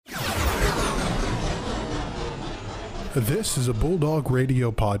This is a Bulldog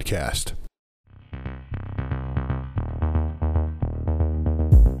Radio podcast.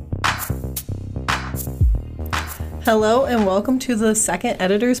 Hello and welcome to the second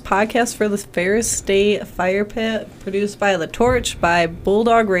editor's podcast for the Ferris State Fire Pit, produced by The Torch by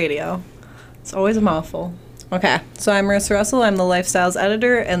Bulldog Radio. It's always a mouthful. Okay, so I'm Marissa Russell. I'm the Lifestyles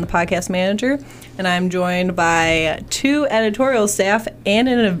editor and the podcast manager, and I'm joined by two editorial staff and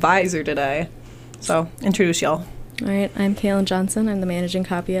an advisor today. So, introduce y'all. All right, I'm Kaylin Johnson. I'm the managing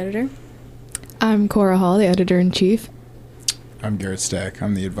copy editor. I'm Cora Hall, the editor-in-chief. I'm Garrett Stack.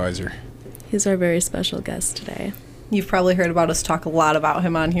 I'm the advisor. He's our very special guest today. You've probably heard about us talk a lot about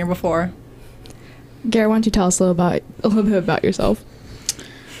him on here before. Garrett, why don't you tell us a little bit about yourself?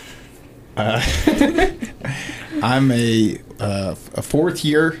 I'm a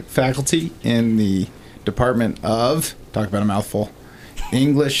fourth-year faculty in the Department of, talk about a mouthful,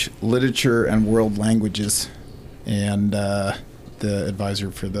 English, Literature, and World Languages, and the advisor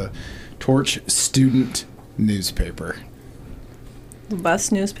for the Torch student newspaper. The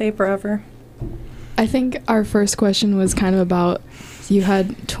best newspaper ever. I think our first question was kind of about, you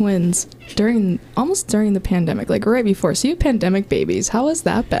had twins almost during the pandemic, like right before. So you had pandemic babies. How has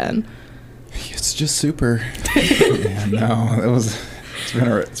that been? It's just super. Yeah, no,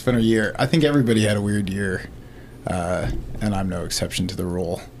 it's been a year. I think everybody had a weird year, and I'm no exception to the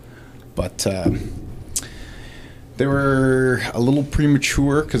rule. But they were a little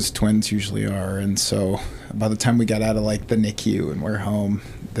premature, because twins usually are, and so by the time we got out of like the NICU and we're home,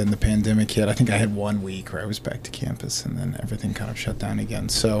 then the pandemic hit. I think I had 1 week where I was back to campus, and then everything kind of shut down again.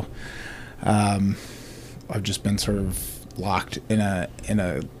 So I've just been sort of locked in a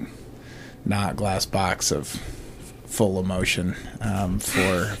not glass box of full emotion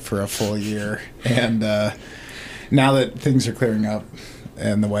for a full year. And now that things are clearing up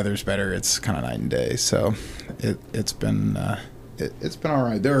and the weather's better, it's kind of night and day. So it's been all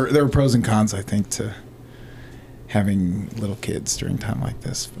right. There are pros and cons, I think, to having little kids during time like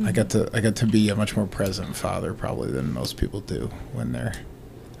this. Mm-hmm. I got to be a much more present father probably than most people do when they're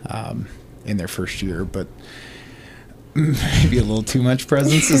in their first year, but maybe a little too much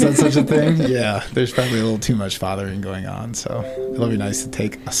presence. Is that such a thing? Yeah, there's probably a little too much fathering going on, so it'll be nice to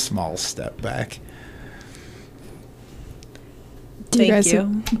take a small step back. Do you guys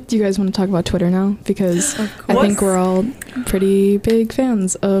want to talk about Twitter now? Because I think we're all pretty big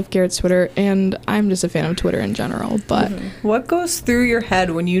fans of Garrett's Twitter, and I'm just a fan of Twitter in general. But What goes through your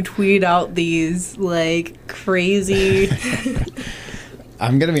head when you tweet out these, like, crazy...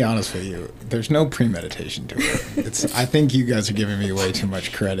 I'm going to be honest with you. There's no premeditation to it. I think you guys are giving me way too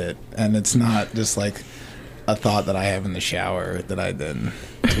much credit, and it's not just like a thought that I have in the shower that I then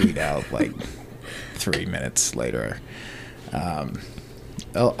tweet out like 3 minutes later.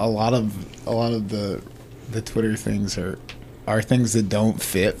 A lot of the Twitter things are things that don't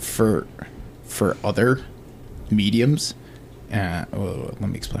fit for other mediums. Let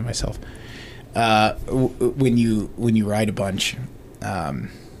me explain myself. When you write a bunch, I've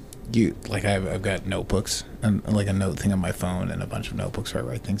got notebooks and like a note thing on my phone and a bunch of notebooks where I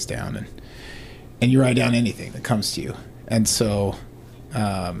write things down, and you write down anything that comes to you, and so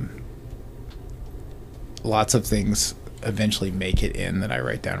lots of things eventually make it in that I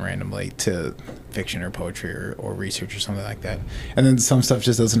write down randomly to fiction or poetry or research or something like that, and then some stuff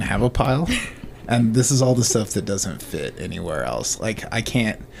just doesn't have a pile, and this is all the stuff that doesn't fit anywhere else. Like I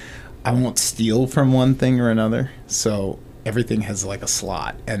won't steal from one thing or another, so everything has like a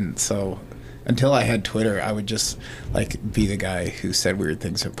slot. And so until I had Twitter, I would just like be the guy who said weird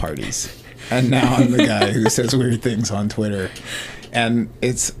things at parties, and now I'm the guy who says weird things on Twitter. And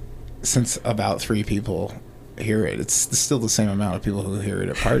it's, since about 3 people hear it, it's still the same amount of people who hear it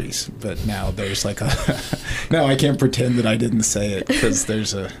at parties, but now there's like now I can't pretend that I didn't say it, because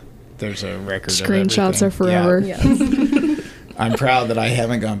there's a record. Screenshots are forever. Yeah. Yes. I'm proud that I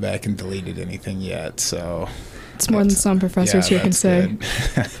haven't gone back and deleted anything yet, so it's more than some professors here can say.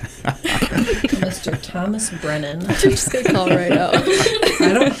 Mr. Thomas Brennan. I'm just going to call right out.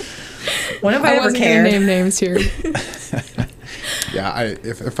 When have I ever wasn't cared? gonna name names here. Yeah,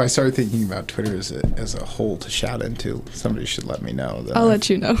 if I start thinking about Twitter as a whole to shout into, somebody should let me know. I'll let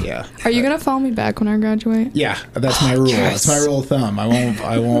you know. Yeah. Are you gonna follow me back when I graduate? Yeah, that's my rule. Yes. That's my rule of thumb.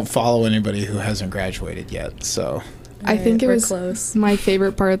 I won't follow anybody who hasn't graduated yet. So I think it was close. My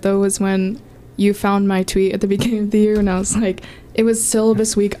favorite part though was when you found my tweet at the beginning of the year, and I was like, it was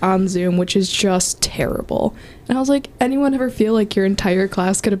syllabus week on Zoom, which is just terrible. And I was like, anyone ever feel like your entire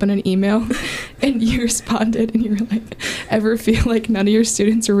class could have been an email? And you responded, and you were like, ever feel like none of your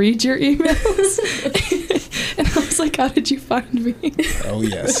students read your emails? And I was like, how did you find me? Oh,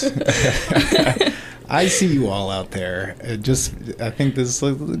 yes. I see you all out there. I think this is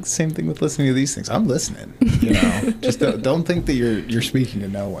like the same thing with listening to these things. I'm listening. Just don't think that you're speaking to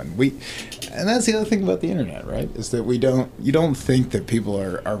no one. And that's the other thing about the internet, right? Is that you don't think that people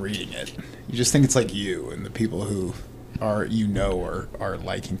are reading it. You just think it's like you and the people who are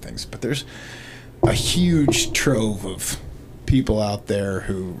liking things. But there's a huge trove of people out there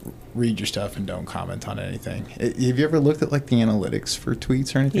who read your stuff and don't comment on anything. Have you ever looked at like the analytics for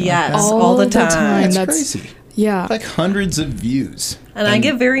tweets or anything Yes, like that? all the time. That's crazy. Yeah. Like hundreds of views. And I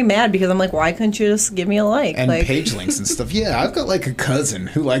get very mad because I'm like, why couldn't you just give me a like? And page links and stuff. Yeah, I've got like a cousin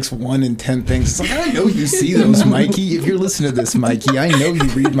who likes 1 in 10 things. It's like, I know you see those, Mikey. If you're listening to this, Mikey, I know you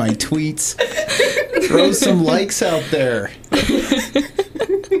read my tweets. Throw some likes out there.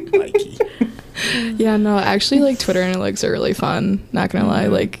 Mikey. Yeah, no, actually, like, Twitter analytics are really fun. Not gonna lie.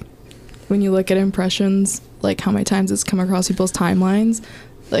 Like, when you look at impressions, like, how many times it's come across people's timelines,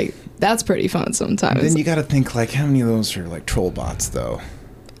 like, that's pretty fun sometimes. Then you gotta think, like, how many of those are, like, troll bots, though?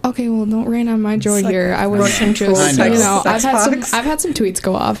 Okay, well, don't rain on my joy like here. I was Russian just, troll you know, sex box. I've had some tweets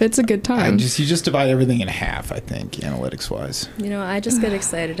go off. It's a good time. You just divide everything in half, I think, analytics-wise. You know, I just get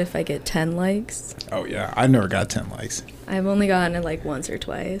excited if I get 10 likes. Oh, yeah. I've never got 10 likes. I've only gotten it like once or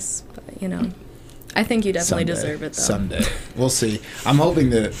twice, but you know, I think you definitely deserve it though. Someday. We'll see. I'm hoping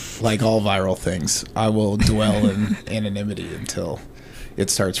that, like all viral things, I will dwell in anonymity until it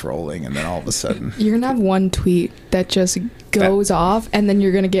starts rolling, and then all of a sudden... You're going to have one tweet that just goes off, and then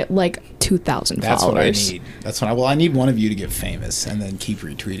you're going to get, like, 2,000 followers. That's what I need. I need one of you to get famous and then keep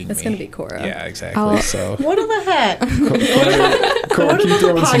retweeting That's me. going to be Cora. Yeah, exactly. So... What the heck? Cora, keep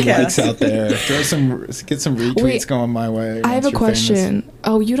throwing some podcast. likes out there. Get some retweets Wait, going my way. I have once a you're question. famous.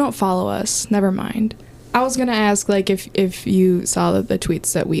 Oh, you don't follow us. Never mind. I was going to ask, like, if you saw the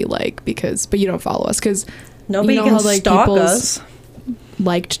tweets that we like, but you don't follow us, because... Nobody you know can how, like, stalk people's us.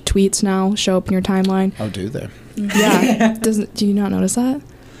 liked tweets now show up in your timeline. Oh, do they? Yeah. Do you not notice that?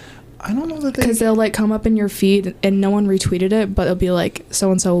 I don't know that they... Because they'll like come up in your feed and no one retweeted it, but it'll be like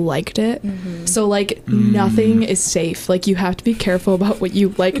so and so liked it. So like nothing is safe. Like you have to be careful about what you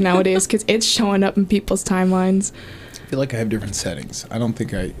like nowadays because it's showing up in people's timelines. I feel like I have different settings. I don't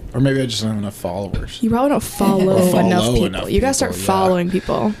think or maybe I just don't have enough followers. You probably don't follow Follow enough people. You gotta start people, yeah. following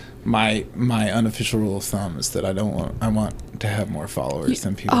people. My unofficial rule of thumb is that I want to have more followers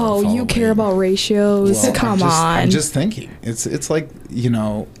than people. that Oh, follow you care me. about ratios? Well, Come on. I'm just thinking. It's like,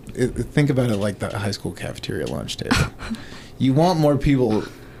 think about it like the high school cafeteria lunch table. You want more people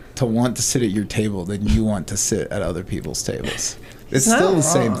to want to sit at your table than you want to sit at other people's tables. It's Not still the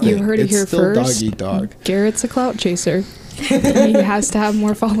same wrong. thing. You heard it it's here still first. dog eat dog. Garrett's a clout chaser. He has to have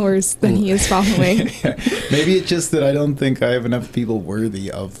more followers than he is following. Maybe it's just that I don't think I have enough people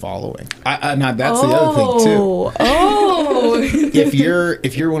worthy of following. That's the other thing too. Oh. If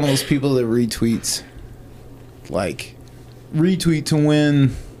you're one of those people that retweets, like retweet to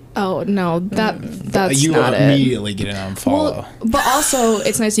win, Oh no, that's you not will it. immediately get an unfollow. Well, but also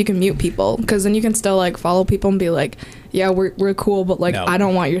it's nice you can mute people because then you can still like follow people and be like, yeah, we're cool, but like No. I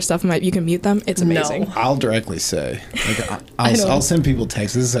don't want your stuff. You can mute them. It's amazing. No. I'll directly say, like, I'll send people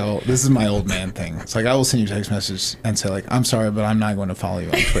texts. This is my old man thing. It's like I will send you a text message and say like, I'm sorry, but I'm not going to follow you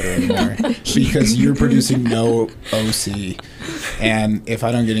on Twitter anymore because you're producing no OC, and if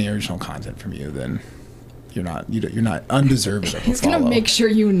I don't get any original content from you, then you're not undeserving of a He's follow. gonna make sure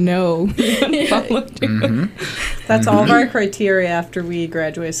you know. That's all of our criteria after we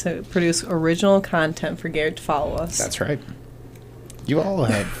graduate to produce original content for Garrett to follow us. That's right. You all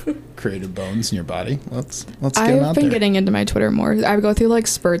have creative bones in your body. Let's get them I've out been there. getting into my Twitter more. I go through like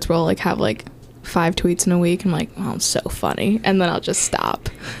spurts where I'll like have like 5 tweets in a week. I'm like, oh, I'm so funny, and then I'll just stop.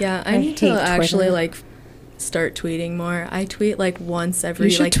 Yeah, I I need to hate actually Twitter. like start tweeting more. I tweet like once every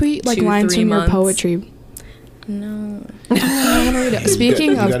You should like tweet like 2-3 lines from months. your poetry. No. I wanna read it.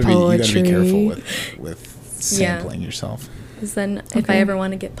 Speaking you of gotta poetry, be careful with sampling yourself. Because then if I Okay. ever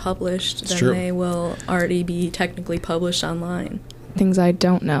want to get published, It's then true. they will already be technically published online. things I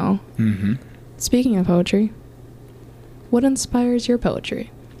don't know. Mm-hmm. Speaking of poetry, what inspires your poetry?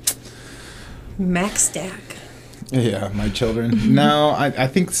 Max Stack. Yeah, my children. No, I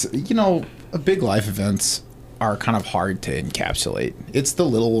think big life events are kind of hard to encapsulate. It's the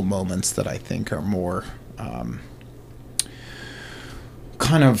little moments that I think are more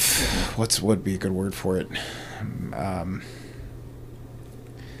kind of what would be a good word for it,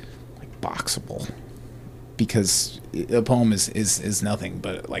 like boxable, because a poem is nothing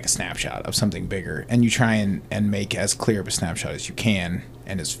but like a snapshot of something bigger, and you try and make as clear of a snapshot as you can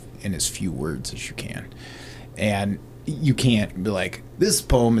and in as few words as you can. And you can't be like, this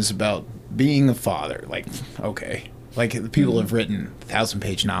poem is about being a father. Like, okay, Like, people have written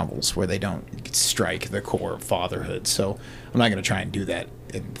 1,000-page novels where they don't strike the core of fatherhood. So I'm not going to try and do that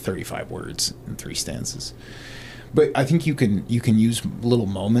in 35 words in 3 stanzas. But I think you can use little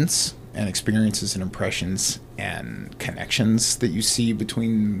moments and experiences and impressions and connections that you see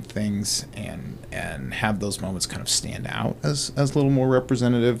between things, and have those moments kind of stand out as a little more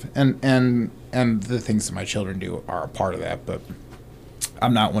representative. And the things that my children do are a part of that. But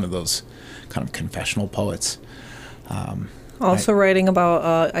I'm not one of those kind of confessional poets. Also writing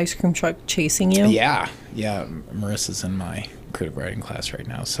about ice cream truck chasing you. Yeah. Marissa's in my creative writing class right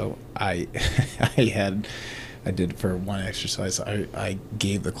now, so I did for one exercise. I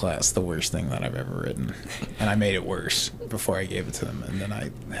gave the class the worst thing that I've ever written, and I made it worse before I gave it to them, and then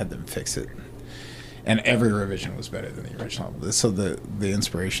I had them fix it. And every revision was better than the original. So the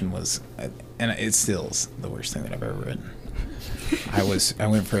inspiration was, and it still is the worst thing that I've ever written. I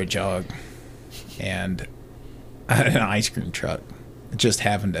went for a jog, and an ice cream truck just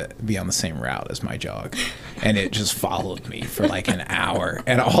happened to be on the same route as my jog, and it just followed me for like an hour,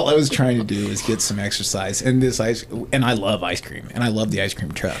 and all I was trying to do was get some exercise. And I love ice cream, and I love the ice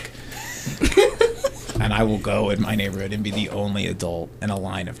cream truck. And I will go in my neighborhood and be the only adult in a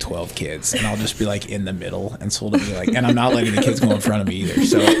line of 12 kids, and I'll just be like in the middle, and so it'll be like, and I'm not letting the kids go in front of me either.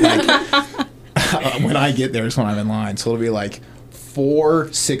 So like, when I get there is when I'm in line, so it'll be like 4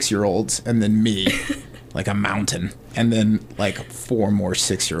 6-year-olds and then me, like a mountain, and then like 4 more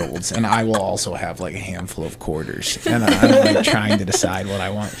 6-year-olds, and I will also have like a handful of quarters, and I'm like trying to decide what I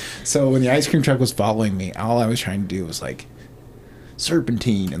want. So when the ice cream truck was following me, all I was trying to do was like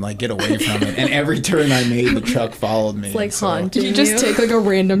serpentine and like get away from it, and every turn I made, the truck followed me. It's like so, haunting You just take like a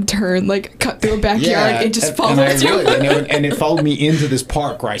random turn, like cut through a backyard, it just follows you. And it followed me into this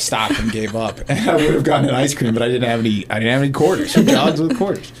park where I stopped and gave up, and I would have gotten an ice cream, but I didn't have any quarters. Who jogs with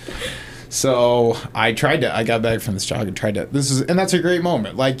quarters? So I got back from this jog and and that's a great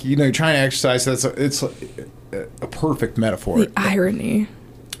moment. Like, you know, trying to exercise, it's a perfect metaphor. The irony.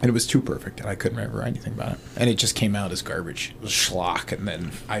 And it was too perfect, and I couldn't remember anything about it. And it just came out as garbage. It was schlock, and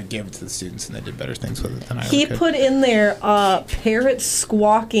then I gave it to the students, and they did better things with it than I He ever could. put in there parrots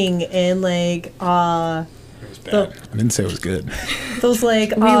squawking and like It was bad. I didn't say it was good. those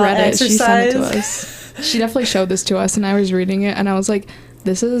like We read it. exercise. She sent it to us. She definitely showed this to us, and I was reading it, and I was like,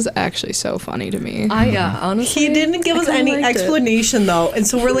 this is actually so funny to me. Honestly, He didn't give I us kinda any liked it. explanation though, and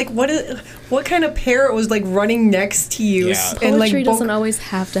so we're like, what kind of parrot was like running next to you? Yeah. And like Poetry doesn't always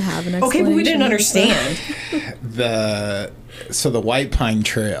have to have an explanation. okay, but we didn't understand. So the White Pine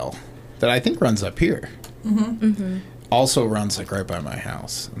Trail that I think runs up here also runs like right by my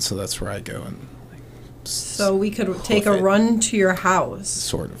house, and so that's where I go and So we could take a Hoof it. run to your house.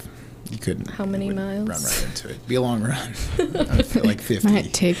 sort of. You couldn't. How many wouldn't miles? Run right into it. Be a long run. I feel like 50.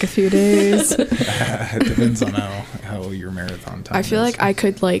 Might take a few days. It depends on how your marathon time I feel is. like I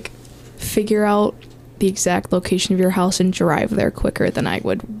could like figure out the exact location of your house and drive there quicker than I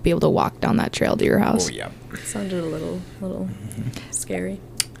would be able to walk down that trail to your house. Oh yeah. Sounded a little scary.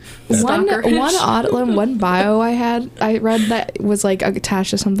 One Stalkerish. one bio I read that was like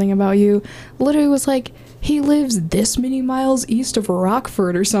attached to something about you. Literally was like, he lives this many miles east of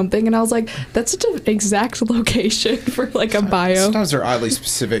Rockford or something, and I was like, that's such an exact location for like a bio. Sometimes they're oddly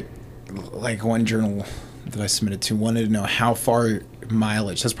specific. Like one journal that I submitted to wanted to know how far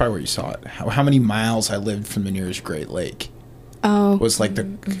mileage. That's probably where you saw it. How many miles I lived from the nearest Great Lake. Oh, Was like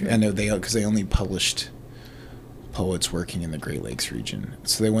I know because they only published poets working in the Great Lakes region,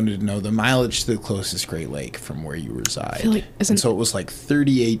 so they wanted to know the mileage to the closest Great Lake from where you reside. I feel like and so it was like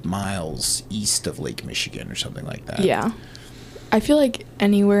 38 miles east of Lake Michigan or something like that. yeah. I feel like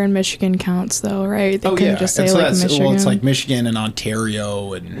anywhere in Michigan counts, though, right? They couldn't just say and so like that's, Michigan. well, it's like Michigan and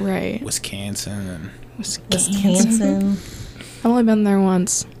Ontario and Right. Wisconsin and Wisconsin. I've only been there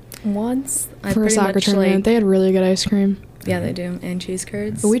once Once I for a pretty soccer much tournament. like, they had really good ice cream. yeah, they do, and cheese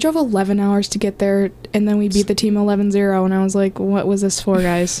curds. But we drove 11 hours to get there, and then we beat the team 11-0, and I was like, what was this for,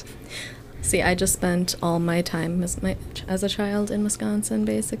 guys? See, I just spent all my time as a child in Wisconsin,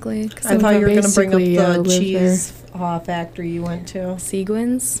 basically. 'Cause I thought you were going to bring up basically, the live cheese factory you went to.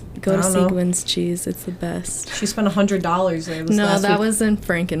 Seguin's. Go I to don't know. Seguin's Cheese. It's the best. She spent $100 there. This No, last that week. was in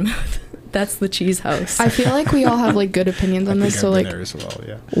Frankenmuth. That's the cheese house. I feel like we all have, like, good opinions on I this, think so, I've been like, there as well,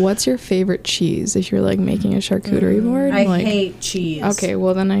 yeah. what's your favorite cheese if you're, like, making a charcuterie board? I like, hate cheese. Okay,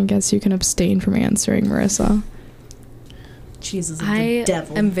 well, then I guess you can abstain from answering, Marissa. Cheese is the I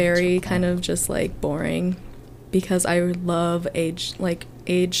devil. am very kind of just like boring because I love aged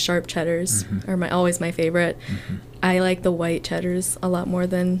sharp cheddars are always my favorite. I like the white cheddars a lot more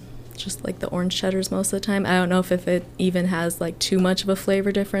than just like the orange cheddars most of the time. I don't know if it even has like too much of a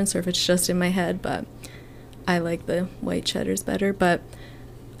flavor difference or if it's just in my head, but I like the white cheddars better, but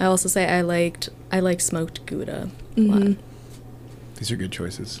I also say I like smoked Gouda a lot. These are good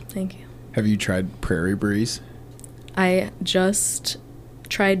choices. Thank you. Have you tried Prairie Breeze? I just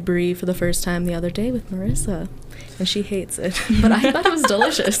tried brie for the first time the other day with Marissa, and she hates it, but I thought it was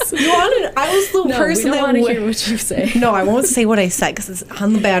delicious. I was the No, person we don't that want to would- hear what you say. No, I won't say what I said because it's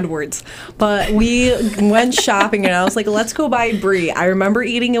on the bad words. But we went shopping and I was like, let's go buy brie. I remember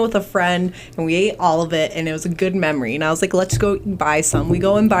eating it with a friend and we ate all of it and it was a good memory. And I was like, let's go buy some. We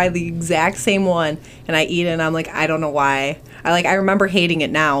go and buy the exact same one and I eat it and I'm like, I don't know why. I remember hating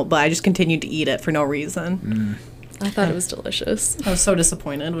it now, but I just continued to eat it for no reason. I thought it was delicious. I was so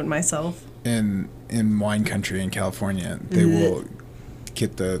disappointed with myself. In wine country in California, they will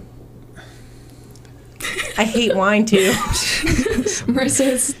get the... I hate wine too.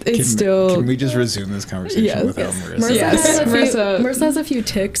 Marissa, it's Can we just resume this conversation Yes. without Yes. Marissa? Yes. Marissa has a few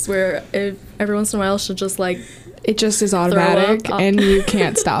ticks where every once in a while she'll just like, It just is automatic, up. and you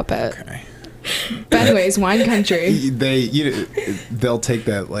can't stop it. Okay. But anyways, wine country. They'll take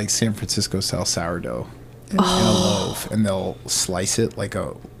that like San Francisco style sourdough in a loaf, and they'll slice it like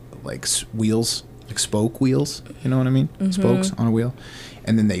wheels, like spoke wheels. You know what I mean? Spokes on a wheel,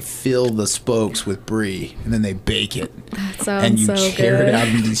 and then they fill the spokes with brie, and then they bake it, that sounds and you so tear good. it out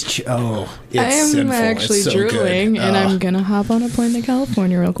into these. It's I am sinful. actually It's so good. drooling, and I'm gonna hop on a plane to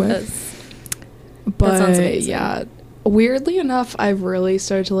California real quick. That's- But sounds amazing. yeah, weirdly enough, I've really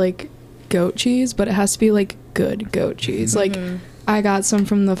started to like goat cheese, but it has to be like good goat cheese. Like I got some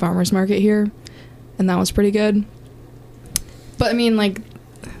from the farmer's market here, and that was pretty good. But I mean, like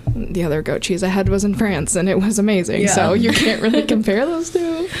the other goat cheese I had was in France, and it was amazing. Yeah. So you can't really compare those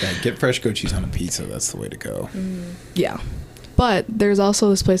two. Yeah, get fresh goat cheese on a pizza. That's the way to go. Yeah, but there's also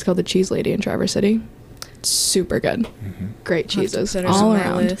this place called the Cheese Lady in Traverse City. Super good, great I'll have to cheeses put it all on my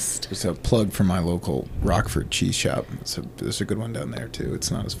around. list. There's a plug for my local Rockford cheese shop. There's a good one down there too. It's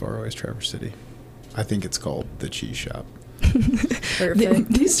not as far away as Traverse City. I think it's called the Cheese Shop. Perfect.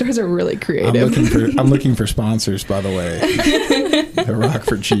 These stores are really creative. I'm looking for sponsors, by the way. The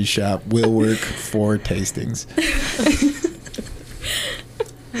Rockford Cheese Shop will work for tastings.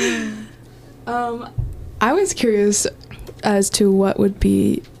 I was curious as to what would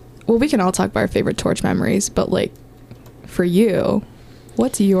be. Well, we can all talk about our favorite Torch memories, but like, for you,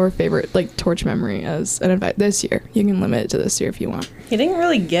 what's your favorite like Torch memory as an invite this year? You can limit it to this year if you want. He didn't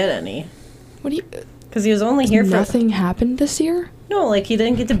really get any What do you? because he was only here for Nothing happened this year. No, like he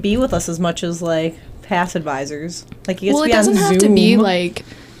didn't get to be with us as much as like past advisors. Like he gets Well, to it be on doesn't have to be Zoom.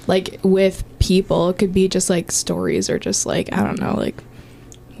 like with people. It could be just like stories or just like I don't know, like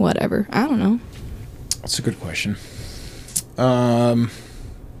whatever. I don't know. That's a good question.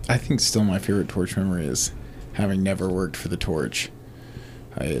 I think still my favorite Torch memory is having never worked for the Torch.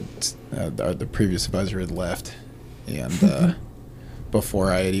 I had the previous advisor had left, and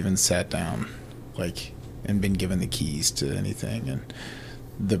before I had even sat down, like, and been given the keys to anything, and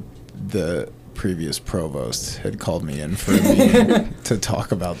the previous provost had called me in for a meeting to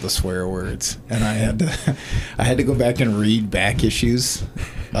talk about the swear words, and I had to go back and read back issues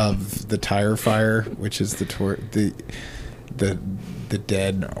of the Tire Fire, which is the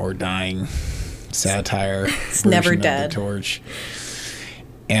dead or dying satire. It's never version of dead. The Torch,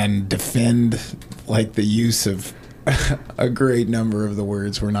 and defend like the use of a great number of the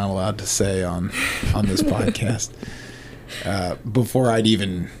words we're not allowed to say on this podcast. Before I'd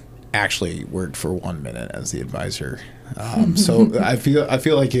even actually worked for 1 minute as the advisor. So I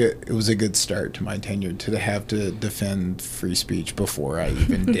feel like it was a good start to my tenure to have to defend free speech before I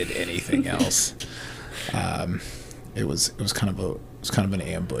even did anything else. It was kind of an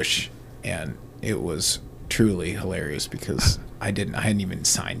ambush, and it was truly hilarious because I hadn't even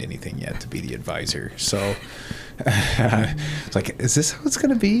signed anything yet to be the advisor. So it's like, is this how it's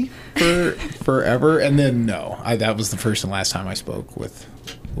going to be for forever? And then no, that was the first and last time I spoke with,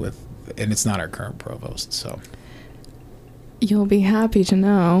 and it's not our current provost. So You'll be happy to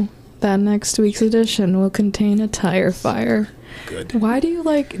know that next week's edition will contain a tire fire. good. Why do you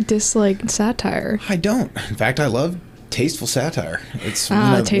dislike satire? I don't. In fact, I love tasteful satire. It's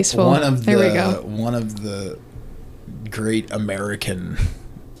tasteful. One of There we go. One of the great American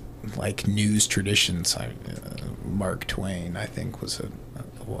news traditions. Mark Twain, I think, was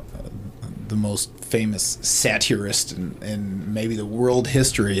the most famous satirist in maybe the world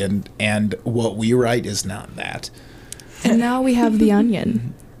history, and what we write is not that. And now we have The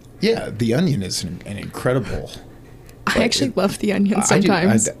Onion. Yeah, The Onion is an incredible. I actually love The Onion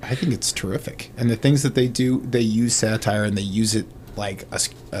sometimes. I think it's terrific, and the things that they do, they use satire and they use it like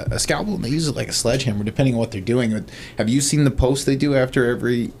a scalpel, and they use it like a sledgehammer, depending on what they're doing. Have you seen the posts they do after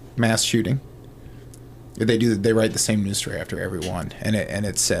every mass shooting? They write the same news story after every one, and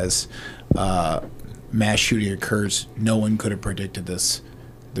it says, mass shooting occurs. No one could have predicted this.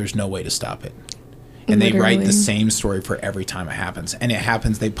 There's no way to stop it. And they write the same story for every time it happens. And it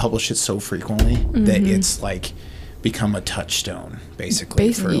happens, they publish it so frequently that it's like become a touchstone,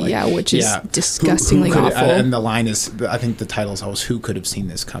 basically. For like, which is disgustingly awful. And the line is, I think the title is always, who could have seen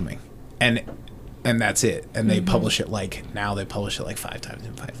this coming? And that's it. And they publish it now they publish it like 5 times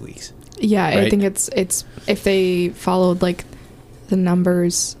in 5 weeks. Yeah, right? I think it's if they followed like the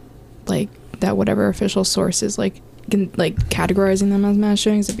numbers, like that whatever official source is like categorizing them as mass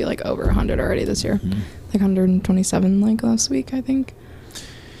shootings, it'd be like over 100 already this year. Like 127 like last week, I think.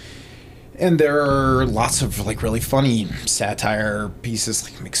 And there are lots of like really funny satire pieces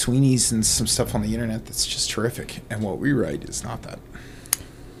like McSweeney's and some stuff on the internet that's just terrific. And what we write is not that.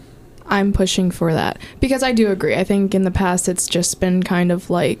 I'm pushing for that because I do agree. I think in the past it's just been kind of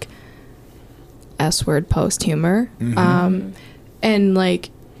like S-word post humor. And like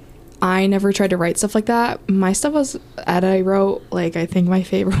I never tried to write stuff like that. My stuff was I wrote, like, I think my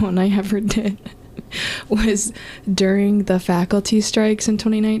favorite one I ever did was during the faculty strikes in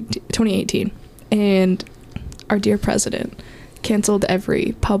 2018. And our dear president canceled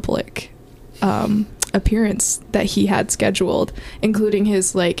every public appearance that he had scheduled, including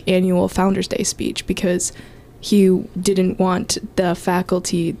his, like, annual Founders Day speech, because he didn't want the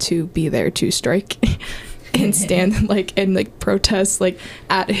faculty to be there to strike and stand and protest like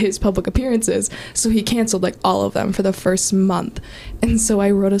at his public appearances, so he canceled like all of them for the first month. And so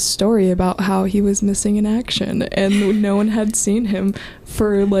I wrote a story about how he was missing in action and no one had seen him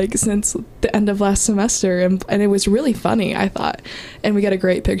for like since the end of last semester, and it was really funny, I thought, and we got a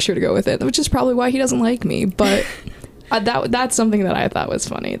great picture to go with it, which is probably why he doesn't like me, but that's something that I thought was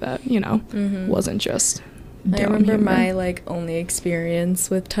funny, that wasn't just I remember my like only experience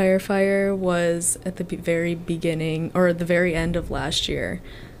with Tire Fire was at the very beginning or the very end of last year,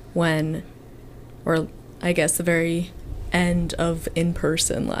 when, or I guess the very end of in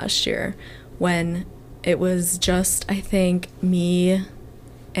person last year, when it was just, I think, me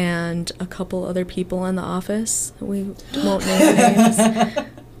and a couple other people in the office. We won't name names,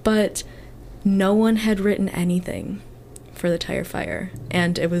 but no one had written anything for the Tire Fire,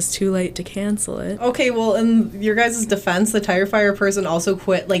 and it was too late to cancel it. Okay, well, in your guys' defense, the Tire Fire person also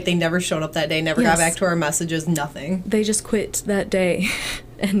quit. Like, they never showed up that day, never got back to our messages, nothing. They just quit that day,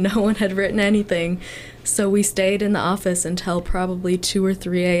 and no one had written anything. So we stayed in the office until probably 2 or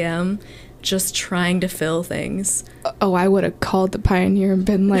 3 a.m., just trying to fill things. Oh, I would have called the Pioneer and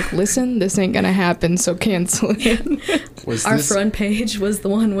been like, listen, this ain't gonna happen, so cancel it. Our front page was the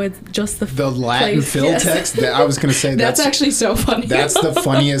one with just the Latin fill text. That I was gonna say that's actually so funny. That's the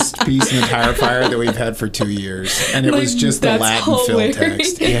funniest piece in the Tire Fire that we've had for 2 years, and it was just the Latin fill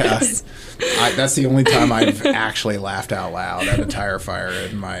text. Yes. Yeah, that's the only time I've actually laughed out loud at a Tire Fire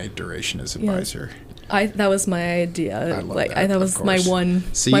in my duration as advisor. That was my idea. I love that. That was my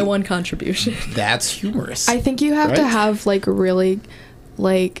one contribution. That's humorous. I think you have to have like really,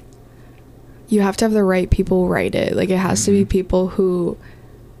 like, you have to have the right people write it. Like, it has to be people who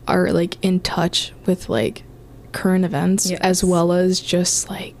are like in touch with like current events, as well as just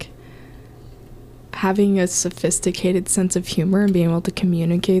like having a sophisticated sense of humor and being able to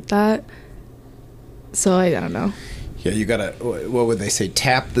communicate that. So I don't know. Yeah, you gotta, what would they say,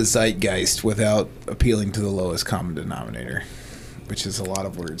 tap the zeitgeist without appealing to the lowest common denominator, which is a lot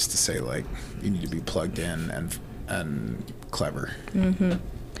of words to say, like, you need to be plugged in and clever.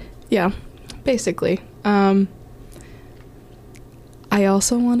 Yeah, basically. I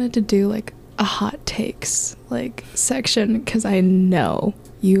also wanted to do, like, a hot takes, like, section, because I know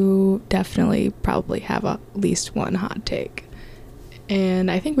you definitely probably have at least one hot take.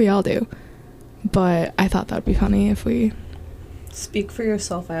 And I think we all do. But I thought that would be funny if we... Speak for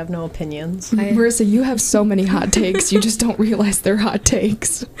yourself. I have no opinions. Marissa, you have so many hot takes. You just don't realize they're hot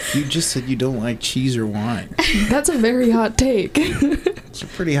takes. You just said you don't like cheese or wine. That's a very hot take. Those are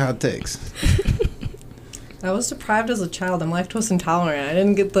pretty hot takes. I was deprived as a child. I'm lactose intolerant. I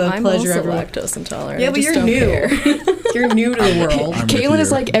didn't get the pleasure. I'm also everyone... lactose intolerant. Yeah, but you're new. You're new to the world. Caitlin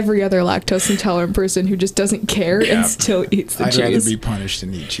is like every other lactose intolerant person who just doesn't care and still eats the cheese. I'd rather be punished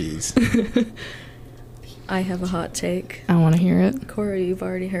than eat cheese. I have a hot take. I want to hear it. Corey, you've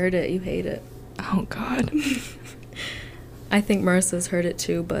already heard it. You hate it. Oh, God. I think Marissa's heard it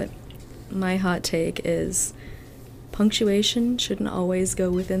too, but my hot take is punctuation shouldn't always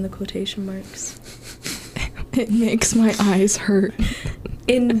go within the quotation marks. It makes my eyes hurt.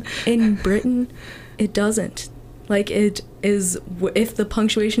 In Britain, it doesn't. Like, it is, if the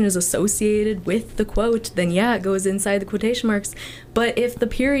punctuation is associated with the quote, then yeah, it goes inside the quotation marks. But if the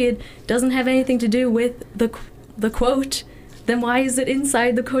period doesn't have anything to do with the quote, then why is it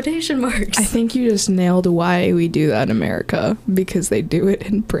inside the quotation marks? I think you just nailed why we do that in America, because they do it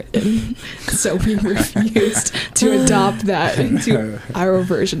in Britain. So we refused to adopt that into our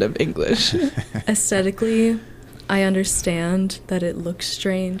version of English. Aesthetically, I understand that it looks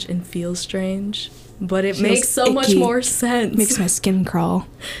strange and feels strange, but it Feels makes so much icky. more sense. Makes my skin crawl.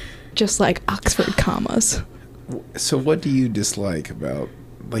 Just like Oxford commas. So what do you dislike about,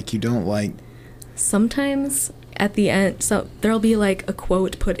 like, you don't like? Sometimes at the end, so there'll be like a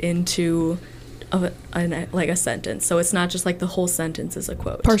quote put into like a sentence. So it's not just like the whole sentence is a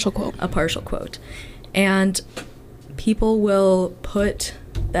quote. Partial quote. A partial quote. And people will put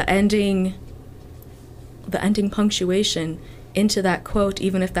the ending punctuation into that quote,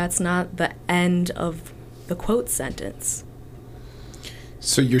 even if that's not the end of the quote sentence.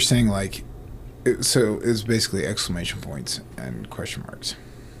 So you're saying, like, so it's basically exclamation points and question marks.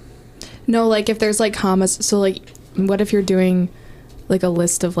 No, like if there's like commas, so like what if you're doing like a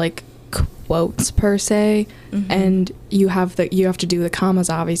list of like quotes per se, and you have to do the commas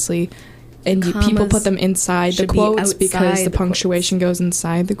obviously, and people Commas put them inside the should be quotes because outside the the punctuation goes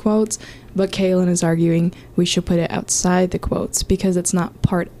inside the quotes. But Kaylin is arguing we should put it outside the quotes because it's not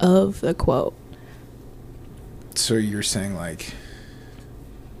part of the quote. So you're saying, like,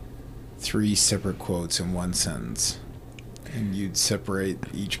 3 separate quotes in one sentence, and you'd separate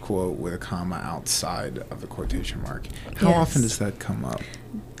each quote with a comma outside of the quotation mark. How Yes. often does that come up?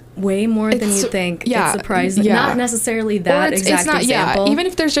 Way more than It's- you think. yeah, It's surprising. yeah. Not necessarily that Or exact example. Yeah, even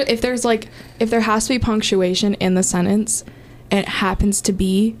if there's if there has to be punctuation in the sentence, and it happens to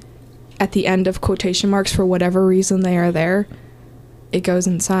be at the end of quotation marks for whatever reason they are there, it goes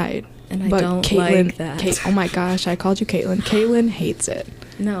inside. And I don't like that. Oh my gosh, I called you Caitlin. Caitlin hates it.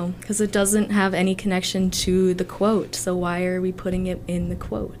 No, because it doesn't have any connection to the quote. So why are we putting it in the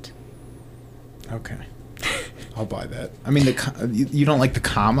quote? Okay. I'll buy that. I mean, you don't like the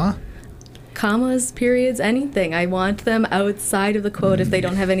comma? Commas, periods, anything. I want them outside of the quote if they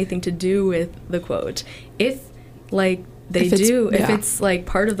don't have anything to do with the quote. If, like, they If it's- do, if yeah. it's, like,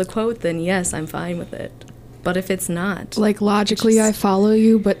 part of the quote, then yes, I'm fine with it. But if it's not, Like logically, Just I follow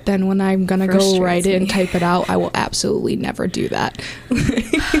you, but then when I'm gonna go frustrates write it and me. type it out, I will absolutely never do that.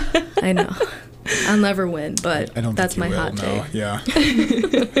 I know. I'll never win, but I don't that's think my you hot will, no. take. Yeah.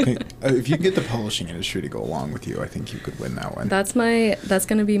 If you can get the publishing industry to go along with you, I think you could win that one. That's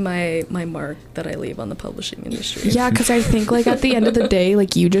gonna be my mark that I leave on the publishing industry. Yeah, because I think like at the end of the day,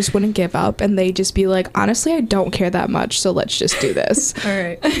 like you just wouldn't give up, and they just be like, honestly, I don't care that much, so let's just do this. All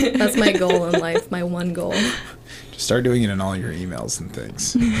right. That's my goal in life, my one goal. Just start doing it in all your emails and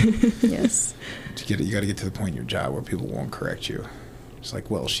things. Yes. You got to get to the point in your job where people won't correct you. It's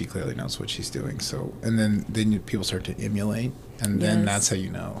like, well, she clearly knows what she's doing. So, and then people start to emulate, and then Yes. that's how you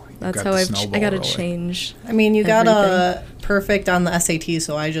know. You've That's got how the I snowball got to rolling. change. I mean, you got a Everything. perfect on the SAT,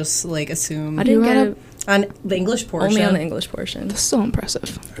 so I just like assume I didn't You get had it on the English portion. only on the English portion. That's so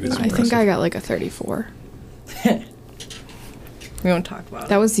impressive. That is I think impressive. I got like a 34. We won't talk about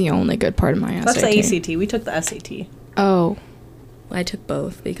That it. was the only good part of my That's SAT. the ACT. We took the SAT. Oh, I took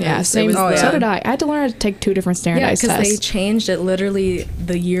both because yeah, there same. was Oh, the- yeah. So did I. I had to learn how to take 2 different Yeah, standardized because they tests. changed it literally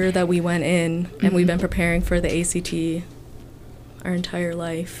the year that we went in, and we've been preparing for the ACT our entire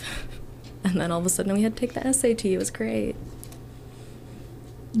life. And then all of a sudden we had to take the SAT. It was great.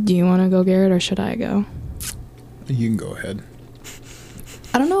 Do you want to go, Garrett, or should I go? You can go ahead.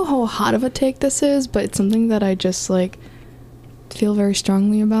 I don't know how hot of a take this is, but it's something that I just like feel very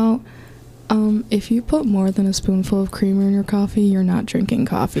strongly about. If you put more than a spoonful of creamer in your coffee, you're not drinking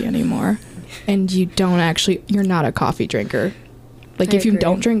coffee anymore. And you're not a coffee drinker. Like I if you agree.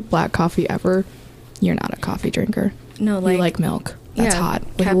 don't drink black coffee ever, you're not a coffee drinker. No, You like milk. That's yeah, hot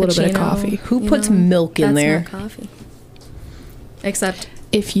with a little bit of cappuccino, coffee. Who you puts know, milk in that's there? not coffee. Except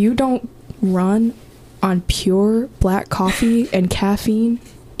If you don't run on pure black coffee and caffeine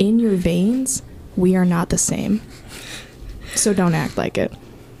in your veins, we are not the same. So don't act like it.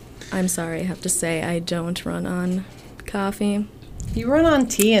 I'm sorry, I have to say I don't run on coffee, You run on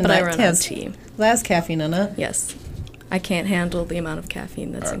tea, and but I that run on has, tea. that has caffeine in it. Yes. I can't handle the amount of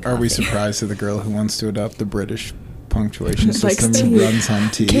caffeine that's in coffee. Are we surprised at the girl who wants to adopt the British punctuation Like system tea. and runs on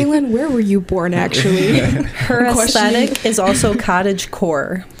tea? Kaylin, where were you born actually? Her Questioning- aesthetic is also cottage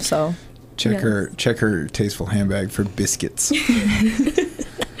core. So Check Yes. her tasteful handbag for biscuits.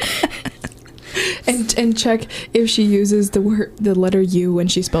 and check if she uses the letter U when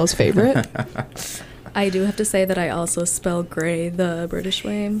she spells favorite. I do have to say that I also spell gray the British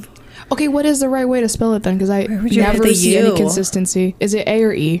way. Okay, what is the right way to spell it then? Because I would you never put the see U? any consistency. Is it A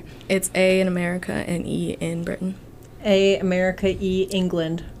or E? It's A in America and E in Britain. A, America, E,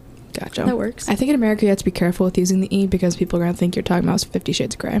 England. Gotcha. That works. I think in America you have to be careful with using the E because people are going to think you're talking about 50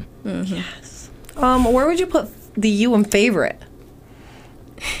 Shades of Grey. Yes. Where would you put the U in favorite?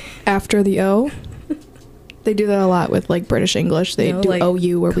 After the O, they do that a lot with like British English. They No, do like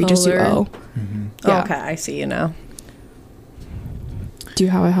OU where we just do color. O. Yeah. Okay, I see you now. Do you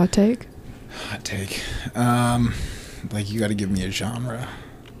have a hot take? Hot take. Like you got to give me a genre.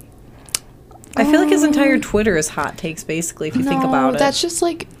 I feel like his entire Twitter is hot takes, basically, if you think about it. That's just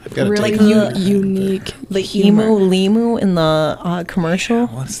like I've got a really take on that. unique. The humor. emu limu in the commercial.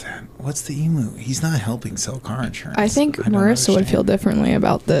 What's that? What's the emu? He's not helping sell car insurance. I think don't Marissa would understand. feel differently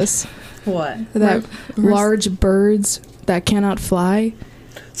about this. What? That large birds that cannot fly.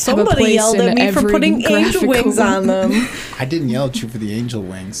 Somebody place yelled in at me for every putting angel graphical- wings on them. I didn't yell at you for the angel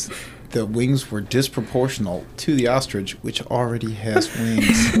wings. The wings were disproportional to the ostrich, which already has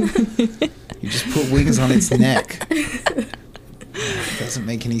wings. You just put wings on its neck. It doesn't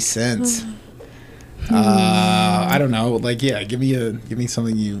make any sense. I don't know. Like, yeah, give me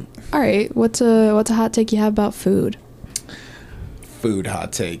something you. All right, what's a hot take you have about food? Food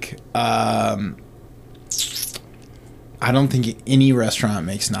hot take. I don't think any restaurant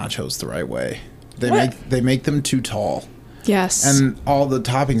makes nachos the right way. They make them too tall. Yes. And all the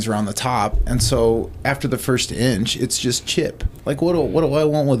toppings are on the top, and so after the first inch, it's just chip. Like, what do I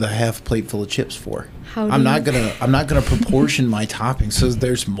want with a half plate full of chips for? I'm not gonna proportion my toppings so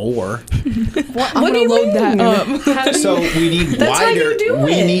there's more. What do you load mean? that up. So we need That's how you wider. do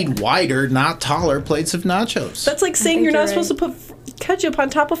We it. need wider, not taller plates of nachos. That's like saying think you're not you're supposed to put ketchup on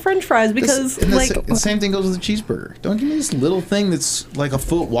top of French fries because, And like, the same thing goes with a cheeseburger. Don't give me this little thing that's like a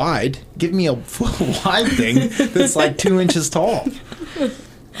foot wide. Give me a foot wide thing that's like 2 inches tall.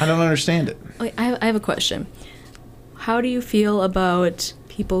 I don't understand it. Wait, I have a question. How do you feel about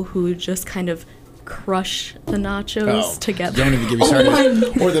people who just kind of crush the nachos together? Don't even get me started.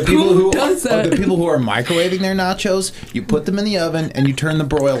 Or the people Who does that? or the people who are microwaving their nachos. You put them in the oven and you turn the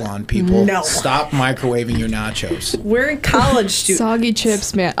broil on. People, No. stop microwaving your nachos. we're in college students. Soggy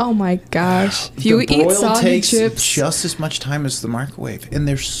chips, man. Oh my gosh. If you the eat broil soggy takes chips, just as much time as the microwave, and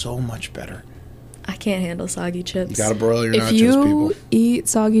they're so much better. I can't handle soggy chips. You gotta broil your if nachos, you people. eat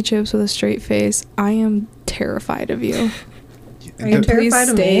soggy chips with a straight face, I am terrified of you. Are you And please terrified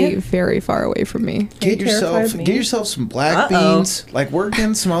of stay me? very far away from me. Get you terrified yourself of me? get yourself some black Uh-oh. beans. Like, work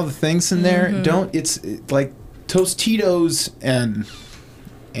in some other things in there. Don't. It's like Tostitos and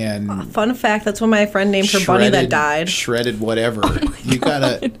Fun fact: that's when my friend named her bunny that died. shredded whatever. You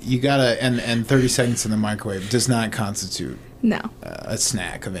gotta and 30 seconds in the microwave does not constitute No. a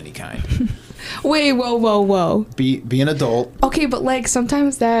snack of any kind. Wait, whoa. Be an adult. Okay, but like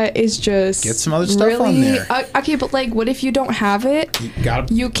sometimes that is just Get some other stuff on there. Okay, but like, what if you don't have it? You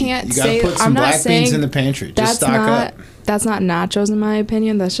gotta You can't you gotta say. put some I'm not black saying beans in the pantry. Just that's stock not. up. That's not nachos in my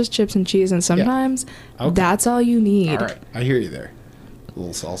opinion. That's just chips and cheese, and sometimes Okay. that's all you need. All right, I hear you there. A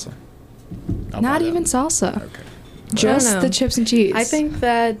little salsa. I'll buy Not that. even salsa. Okay. Just know. the chips and cheese. I think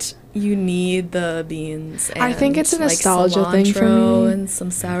that you need the beans. And I think it's a like nostalgia thing for cilantro me. and some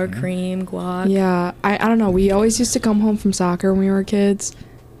sour cream, guac. Yeah, I don't know. We always used to come home from soccer when we were kids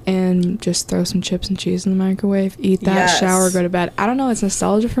and just throw some chips and cheese in the microwave, eat that, Yes. shower, go to bed. I don't know, it's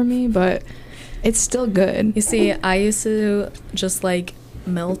nostalgia for me, but it's still good. You see, I used to just like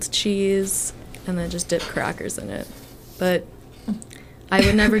melt cheese and then just dip crackers in it, but I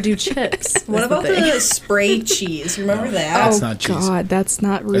would never do chips. What is about thing. the spray cheese? Remember that? That's oh not cheese. god, that's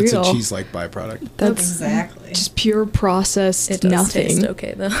not real. It's a cheese-like byproduct. That's Exactly. just pure processed It does nothing. taste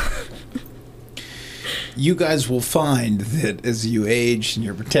okay though. You guys will find that as you age and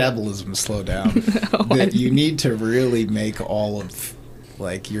your metabolism slow down, that you need to really make all of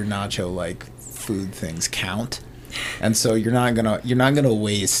like your nacho like food things count, and so you're not gonna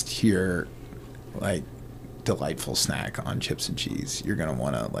waste your like delightful snack on chips and cheese. You're gonna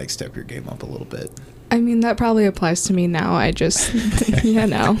want to like step your game up a little bit. I mean, that probably applies to me now. I just,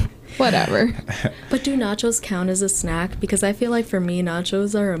 whatever. But do nachos count as a snack? Because I feel like for me,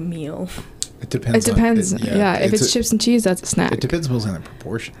 nachos are a meal. It depends. It depends. On, yeah, if it's chips and cheese, that's a snack. It depends mostly on the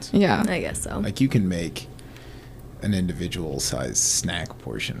proportions. Yeah. I guess so. Like you can make an individual size snack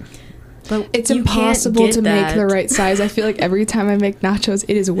portion. But It's you can't impossible get to make that. the right size. I feel like every time I make nachos,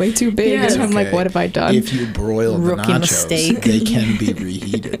 it is way too big. Yes. And I'm like, Okay. what have I done? If you broil the Rookie nachos, mistake. they can be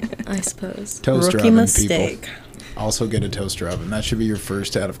reheated. I suppose. Toaster Rookie oven, mistake. people. Also get a toaster oven. That should be your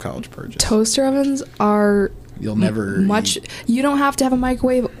first out of college purchase. Toaster ovens are You'll never much. eat- You don't have to have a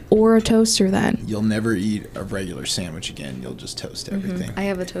microwave or a toaster then. You'll never eat a regular sandwich again. You'll just toast everything. I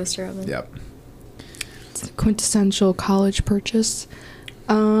have a toaster oven. Yep. It's a quintessential college purchase.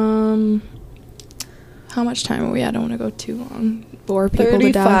 How much time are we at? I don't want to go too long. Bore people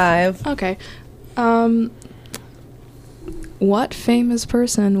to death. 35. Okay. What famous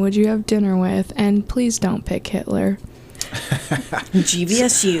person would you have dinner with? And please don't pick Hitler.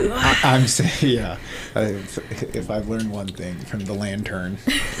 GVSU. I'm saying, yeah. If I've learned one thing from the Lantern,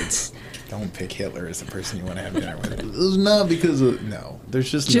 it's don't pick Hitler as the person you want to have dinner with. It's not because of, no.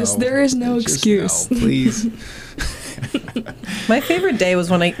 There's just no. There is no There's just excuse. no, please. My favorite day was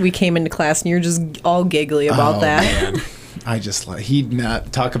when we came into class and you were just all giggly about that. Man. I just like he'd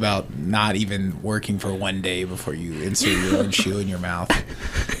not talk about not even working for one day before you insert your own shoe in your mouth.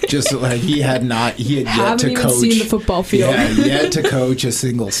 Just like he had yet Haven't to even coach. seen the football field. Yeah, yet to coach a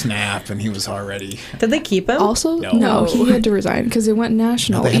single snap, and he was already. Did they keep him? Also, No. no, he had to resign because it went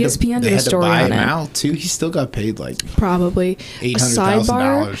national. They had ESPN to, did a story buy on him it. out too. He still got paid like Probably. A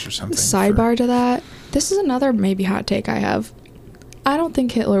 $800,000 or something. Sidebar to that. This is another maybe hot take I have. I don't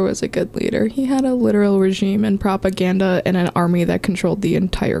think Hitler was a good leader. He had a literal regime and propaganda and an army that controlled the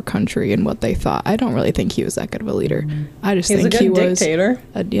entire country and what they thought. I don't really think he was that good of a leader. I just He's think a good he was dictator.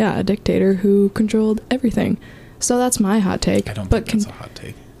 a dictator who controlled everything. So that's my hot take. I don't think that's a hot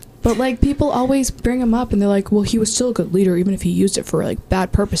take. But like people always bring him up and they're like, well, he was still a good leader even if he used it for like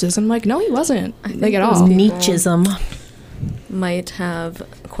bad purposes. I'm like, no, he wasn't. I think Like at those all. people- Nietzscheism. Might have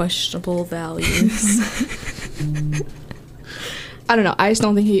questionable values. I don't know. I just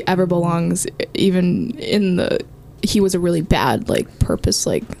don't think he ever belongs even in the. He was a really bad like purpose,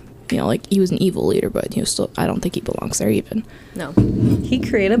 like like he was an evil leader, but he was still. I don't think he belongs there even. No. He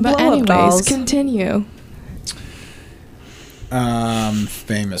created But blow-up anyways, dolls. continue.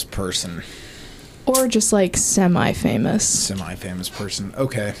 Famous person, Or just like semi-famous. semi-famous person.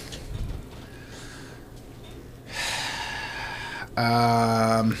 Okay.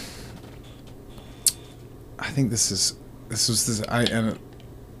 I think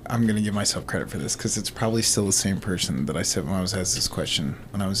I'm gonna give myself credit for this because it's probably still the same person that I said when I was asked this question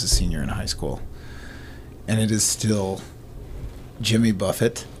when I was a senior in high school, and it is still Jimmy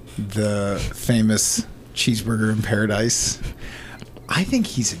Buffett, the famous cheeseburger in paradise. I think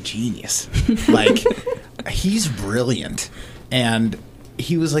he's a genius. Like, he's brilliant, and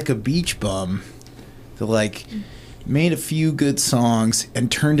he was like a beach bum that like made a few good songs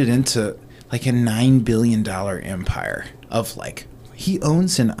and turned it into like a $9 billion empire of like he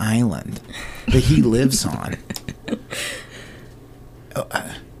owns an island that he lives on.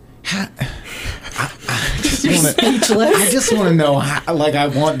 I just want to know how, like I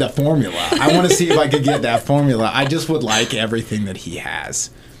want the formula. I want to see if I could get that formula. I just would like everything that he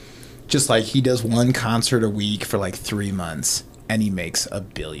has. Just like he does one concert a week for like 3 months and he makes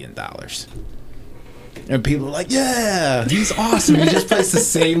 $1 billion. And people are like, yeah, he's awesome. He just plays the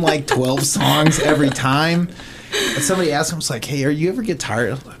same like 12 songs every time. And somebody asked him, it's like, hey, are you ever get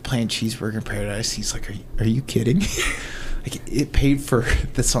tired of playing Cheeseburger in Paradise? He's like, are you kidding? Like,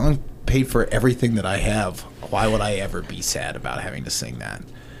 the song paid for everything that I have. Why would I ever be sad about having to sing that?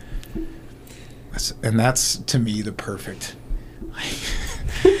 And that's, to me, the perfect...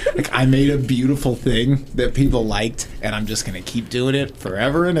 Like, I made a beautiful thing that people liked, and I'm just going to keep doing it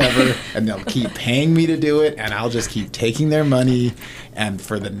forever and ever, and they'll keep paying me to do it, and I'll just keep taking their money, and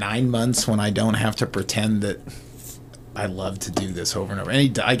for the 9 months when I don't have to pretend that I love to do this over and over.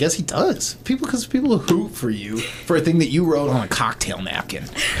 And I guess he does. Because people hoot for you for a thing that you wrote on a cocktail napkin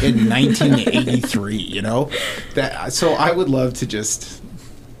in 1983, you know? So I would love to just...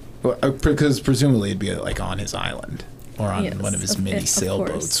 Because presumably it'd be like on his island. Or on one of his mini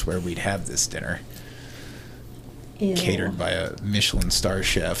sailboats where we'd have this dinner. Ew. Catered by a Michelin star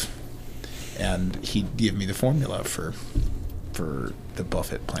chef. And he'd give me the formula for the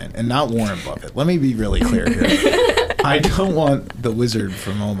Buffett plan. And not Warren Buffett. Let me be really clear here. I don't want the wizard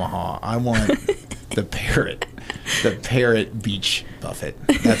from Omaha. I want the parrot. The parrot beach Buffett.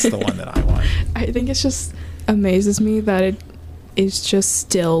 That's the one that I want. I think it just amazes me that it is just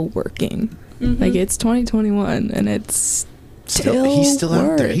still working. Like, it's 2021 and it's He's still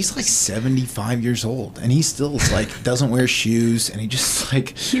out there. works. He's like 75 years old, and he still like doesn't wear shoes, and he just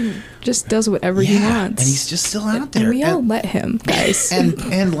like He just does whatever he wants. and he's just still out there. And we all let him, guys.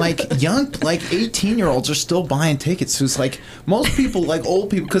 and like young, like 18-year-olds are still buying tickets. So it's like most people, like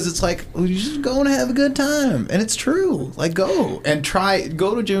old people, because it's like, well, you just go and have a good time, and it's true. Like go to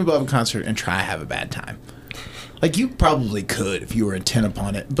a Jimmy Buffett concert and try to have a bad time. Like, you probably could if you were intent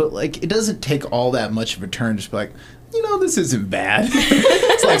upon it, but, like, it doesn't take all that much of a turn to just be like, this isn't bad.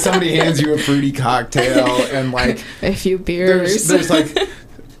 It's like somebody hands you a fruity cocktail and, like... a few beers. There's like...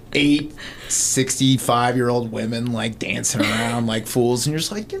 8 65-year-old women like dancing around like fools, and you're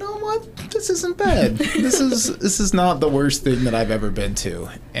just like, you know what? This isn't bad. This is not the worst thing that I've ever been to.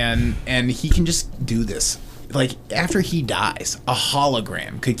 And he can just do this. Like, after he dies, a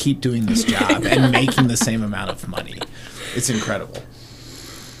hologram could keep doing this job and making the same amount of money. It's incredible.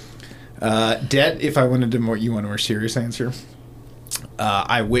 Debt, if I wanted to you want a more serious answer?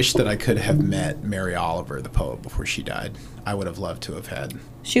 I wish that I could have met Mary Oliver, the poet, before she died. I would have loved to have had.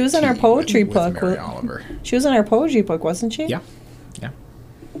 She was in our poetry book. Mary Oliver. She was in our poetry book, wasn't she? Yeah.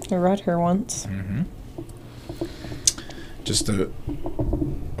 I read her once. Mm-hmm. Just a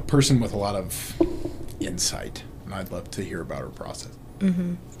person with a lot of insight, and I'd love to hear about her process.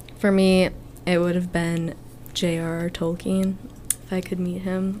 Mm-hmm. For me, it would have been J.R.R. Tolkien. If I could meet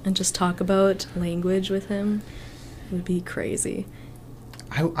him and just talk about language with him, it would be crazy.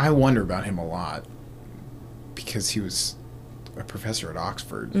 I wonder about him a lot because he was a professor at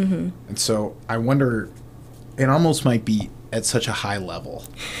Oxford. Mm-hmm. And so I wonder, it almost might be at such a high level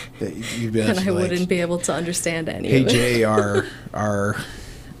that you'd be And I like, wouldn't be able to understand any hey, of it. J.R.R.,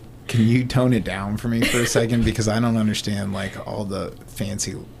 can you tone it down for me for a second? Because I don't understand, like, all the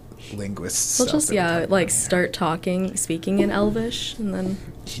fancy linguist We'll stuff. just, start speaking in Elvish, and then...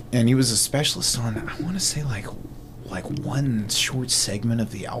 And he was a specialist on, I want to say, like one short segment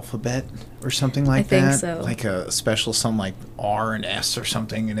of the alphabet or something like that. I think so. Like a specialist on, like, R and S or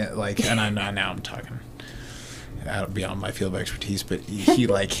something. And it, like, and now I'm talking out beyond my field of expertise, but he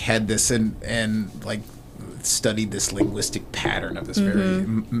like, had this and like, studied this linguistic pattern of this very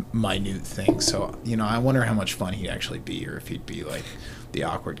minute thing. So, you know, I wonder how much fun he'd actually be, or if he'd be like the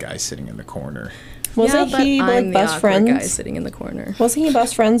awkward guy sitting in the corner. Wasn't he like I'm best the friends? guy sitting in the corner. Wasn't he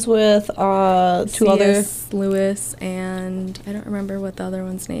best friends with two other? C.S. Lewis, and I don't remember what the other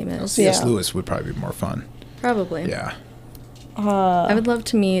one's name is. C.S. Yeah. Lewis would probably be more fun. Probably. Yeah. I would love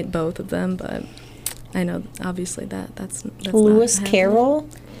to meet both of them, but I know obviously that's Lewis not happening. Carroll?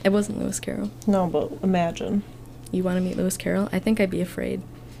 It wasn't Lewis Carroll. No, but imagine. You want to meet Lewis Carroll? I think I'd be afraid.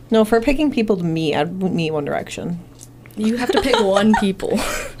 No, for picking people to meet, I'd meet One Direction. You have to pick one people.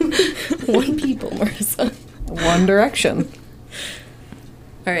 One people, Marissa. One Direction.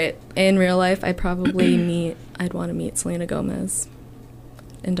 All right. In real life, I'd want to meet Selena Gomez.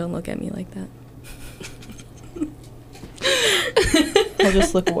 And don't look at me like that. I'll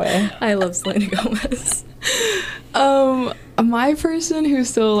just look away. I love Selena Gomez. My person who's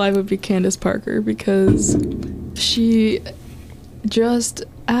still alive would be Candace Parker, because she just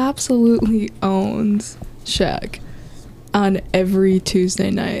absolutely owns Shaq on every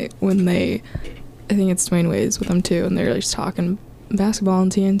Tuesday night when I think it's Dwayne Wade's with them too, and they're just talking basketball on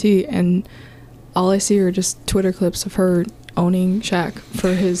TNT, and all I see are just Twitter clips of her owning Shaq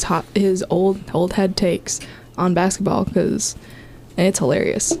for his old head takes on basketball, because it's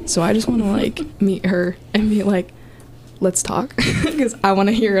hilarious. So I just want to like meet her and be like, let's talk, because I want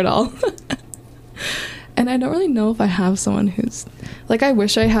to hear it all. And I don't really know if I have someone who's like, I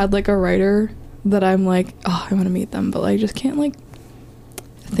wish I had like a writer that I'm like, oh, I want to meet them, but I just can't like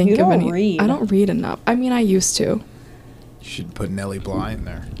think You of don't any. read. I don't read enough. I mean, I used to. You should put Nellie Bly in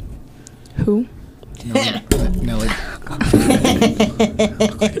there. Who? Nellie.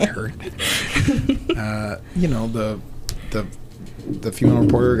 It hurt. You know, the female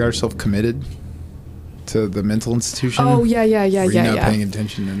reporter got herself committed to the mental institution. Oh yeah. Were you not paying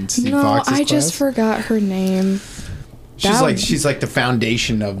attention in Steve Fox's I class? just forgot her name. She's like the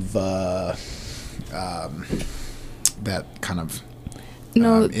foundation of that kind of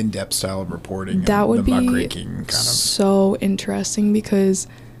in-depth style of reporting. That and would the be muckraking kind of. so interesting, because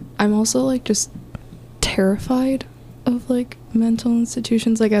I'm also like just terrified of like mental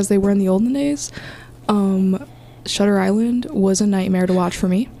institutions, like as they were in the olden days. Shutter Island was a nightmare to watch for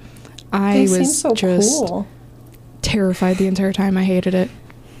me. I was so just cool. terrified the entire time. I hated it.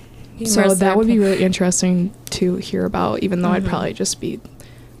 So that would be really interesting to hear about, even though I'd probably just be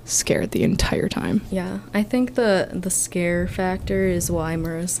scared the entire time. Yeah, I think the scare factor is why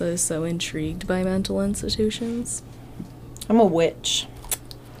Marissa is so intrigued by mental institutions. I'm a witch.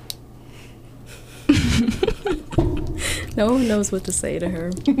 No one knows what to say to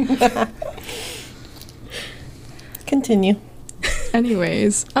her. Continue.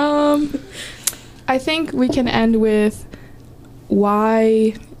 Anyways, I think we can end with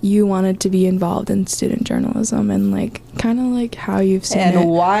why you wanted to be involved in student journalism, and like kind of like how you've seen And it.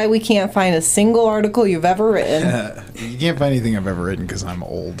 why we can't find a single article you've ever written. You can't find anything I've ever written because I'm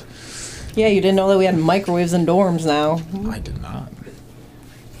old. Yeah, you didn't know that we had microwaves in dorms now. I did not.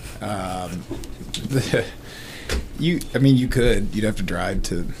 You could. You'd have to drive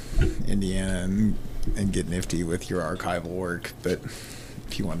to Indiana and get nifty with your archival work, but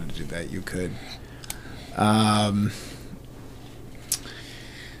if you wanted to do that, you could. I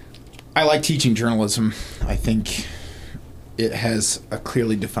like teaching journalism. I think it has a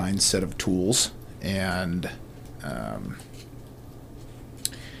clearly defined set of tools and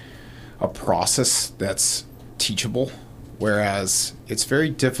a process that's teachable, whereas it's very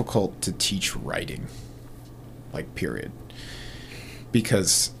difficult to teach writing, like, period,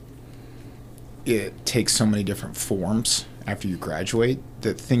 because it takes so many different forms after you graduate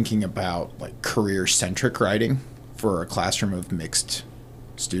that thinking about, like, career-centric writing for a classroom of mixed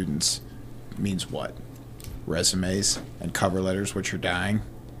students means what? Resumes and cover letters, which are dying,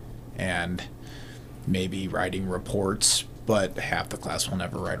 and maybe writing reports, but half the class will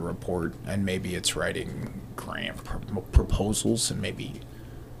never write a report, and maybe it's writing grant proposals, and maybe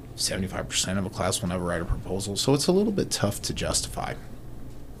 75% of a class will never write a proposal. So it's a little bit tough to justify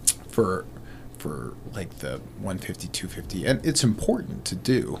for like the 150, 250, and it's important to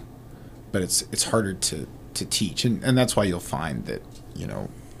do, but it's harder to teach, and that's why you'll find that, you know,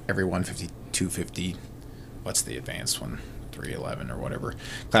 every 150, 250, what's the advanced one, 311 or whatever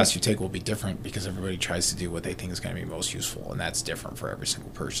class you take will be different, because everybody tries to do what they think is going to be most useful, and that's different for every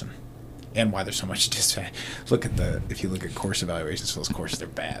single person. And why there's so much if you look at course evaluations for those courses, they're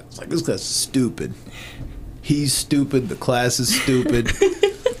bad. It's like, this class is stupid. He's stupid. The class is stupid.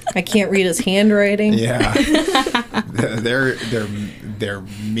 I can't read his handwriting. Yeah. They're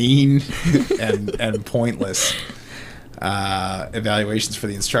mean and pointless evaluations for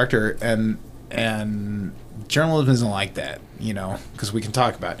the instructor, and journalism isn't like that, you know, because we can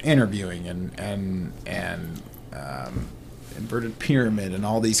talk about interviewing and inverted pyramid and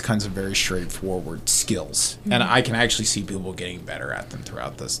all these kinds of very straightforward skills. Mm-hmm. And I can actually see people getting better at them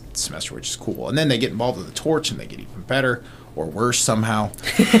throughout this semester, which is cool. And then they get involved with the torch and they get even better or worse somehow.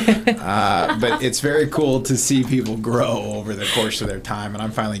 But it's very cool to see people grow over the course of their time. And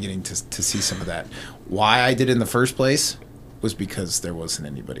I'm finally getting to see some of that. Why I did it in the first place was because there wasn't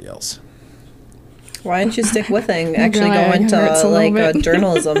anybody else. Why didn't you stick with it and actually go into like a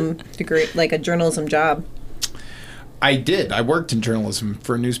journalism degree, like a journalism job? I did. I worked in journalism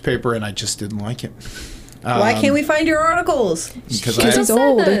for a newspaper, and I just didn't like it. Why can't we find your articles? Because it's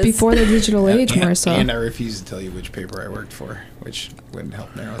old. It's before the digital age, Marissa. And I refuse to tell you which paper I worked for, which wouldn't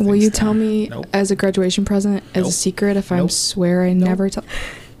help narrow things Will you down. tell me as a graduation present, as a secret, if I swear I never tell...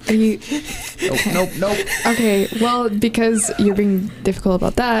 Are you... Nope. Okay, well, because you're being difficult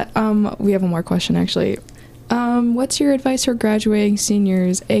about that, we have one more question, actually. What's your advice for graduating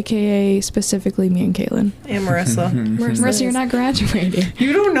seniors, a.k.a. specifically me and Caitlin? And Marissa. Marissa, you're not graduating.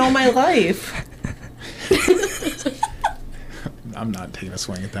 You don't know my life. I'm not taking a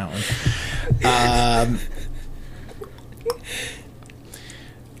swing at that one.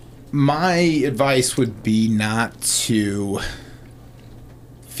 My advice would be not to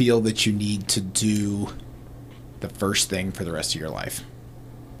feel that you need to do the first thing for the rest of your life.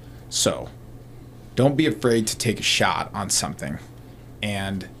 So, don't be afraid to take a shot on something,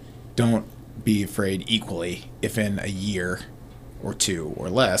 and don't be afraid equally if in a year or two or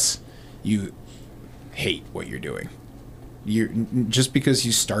less you hate what you're doing. Just because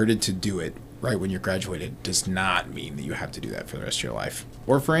you started to do it right when you graduated does not mean that you have to do that for the rest of your life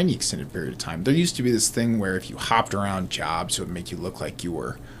or for any extended period of time. There used to be this thing where if you hopped around jobs, it would make you look like you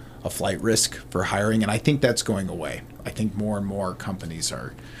were a flight risk for hiring, and I think that's going away. I think more and more companies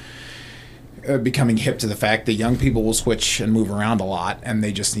are becoming hip to the fact that young people will switch and move around a lot, and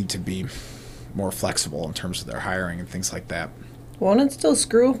they just need to be more flexible in terms of their hiring and things like that. Won't it still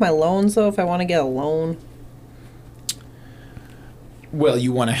screw with my loans, though, if I want to get a loan? Well,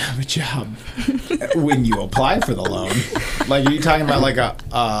 you want to have a job when you apply for the loan. Like, are you talking about like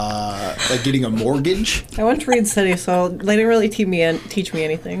getting a mortgage? I went to Reed City, so they didn't really teach me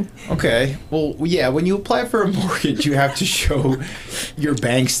anything. Okay. Well, yeah, when you apply for a mortgage, you have to show your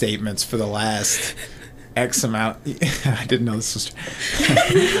bank statements for the last X amount. I didn't know this was...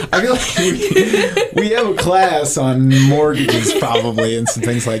 I feel like we have a class on mortgages probably and some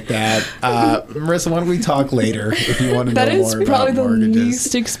things like that. Marissa, why don't we talk later if you want to know more about mortgages? That is probably the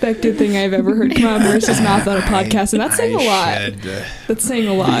least expected thing I've ever heard come out of Marissa's mouth on a podcast, and that's saying a lot. That's saying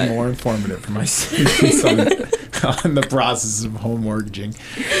a lot. Be more informative for my students on the process of home mortgaging.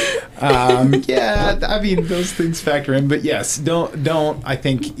 Yeah, I mean, those things factor in, but yes, don't. I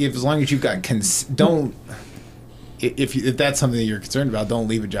think as long as you've got if that's something that you're concerned about, don't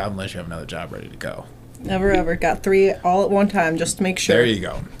leave a job unless you have another job ready to go. Never ever. Got 3 all at one time just to make sure. There you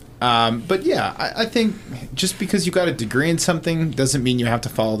go. But yeah, I think just because you got a degree in something doesn't mean you have to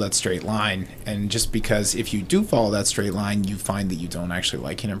follow that straight line. And just because if you do follow that straight line, you find that you don't actually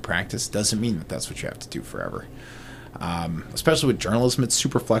like it in practice, doesn't mean that that's what you have to do forever. Especially with journalism, it's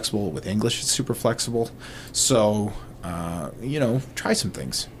super flexible. With English, it's super flexible. So, try some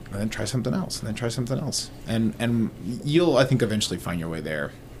things, and then try something else, and then try something else. And you'll, I think, eventually find your way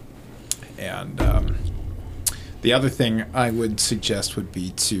there. And the other thing I would suggest would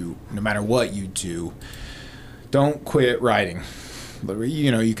be to, no matter what you do, don't quit writing.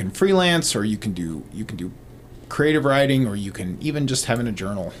 You can freelance, or you can do creative writing, or you can even just have in a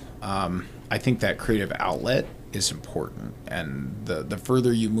journal. I think that creative outlet is important, and the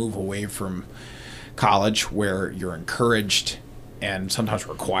further you move away from college, where you're encouraged and sometimes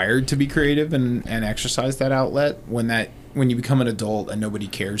required to be creative and exercise that outlet, when you become an adult and nobody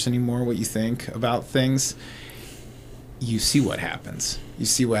cares anymore what you think about things, you see what happens. You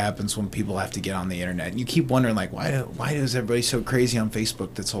see what happens when people have to get on the internet. And you keep wondering, like, why is everybody so crazy on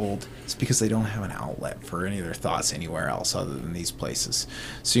Facebook that's old? It's because they don't have an outlet for any of their thoughts anywhere else other than these places.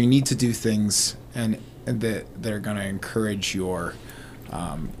 So you need to do things and that are going to encourage your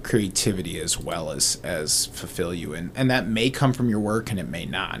creativity as well as fulfill you. And that may come from your work, and it may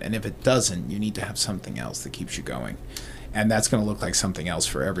not. And if it doesn't, you need to have something else that keeps you going. And that's going to look like something else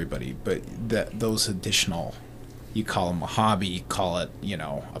for everybody. But those additional, you call them a hobby, call it,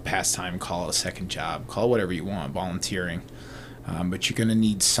 a pastime, call it a second job, call it whatever you want, volunteering. But you're going to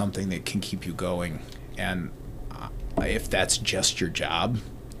need something that can keep you going. And if that's just your job,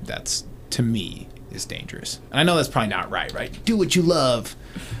 that's, to me, is dangerous. And I know that's probably not right? Do what you love.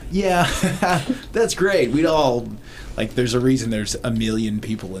 Yeah, that's great. We'd all, there's a reason there's a million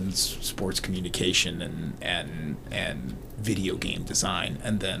people in sports communication and video game design.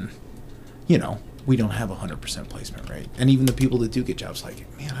 And then, we don't have 100% placement rate. And even the people that do get jobs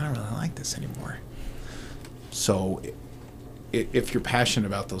man, I don't really like this anymore. So if you're passionate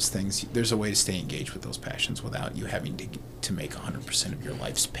about those things, there's a way to stay engaged with those passions without you having to make 100% of your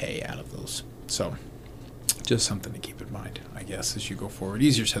life's pay out of those. So just something to keep in mind, I guess, as you go forward.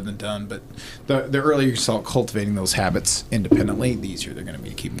 Easier said than done, but the earlier you start cultivating those habits independently, the easier they're going to be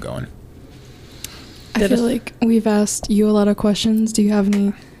to keep them going. I feel like we've asked you a lot of questions. Do you have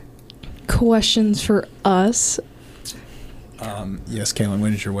any questions for us? Yes, Kaylin,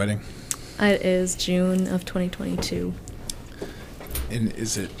 when is your wedding? It is June of 2022. And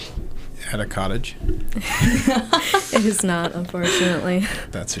is it at a cottage? It is not, unfortunately.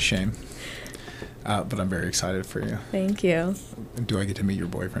 That's a shame. But I'm very excited for you. Thank you. Do I get to meet your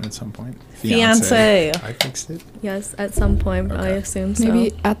boyfriend at some point? Fiance. I fixed it. Yes, at some point, Okay. I assume so.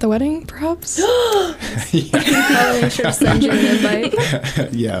 Maybe at the wedding, perhaps? I'll make sure to send you an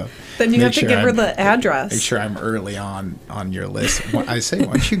invite. Yeah. Then you Make have to sure give her I'm- the address. Make sure I'm early on your list. I say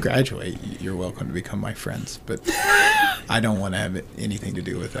once you graduate, you're welcome to become my friends, but I don't want to have anything to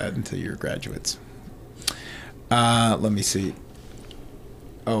do with that until you're graduates. Let me see.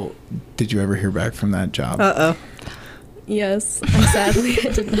 Oh, did you ever hear back from that job? Uh-oh. Yes, sadly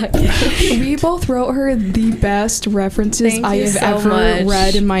I did not get it. We both wrote her the best references Thank I you have so ever much.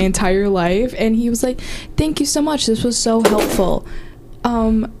 read in my entire life, and he was like, "Thank you so much. This was so helpful."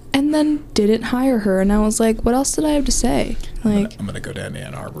 And then didn't hire her, and I was like, "What else did I have to say?" I'm gonna go down to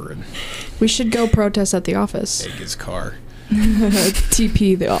Ann Arbor and We should go protest at the office. take his car.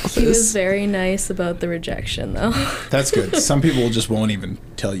 TP the office. He was very nice about the rejection, though. That's good. Some people just won't even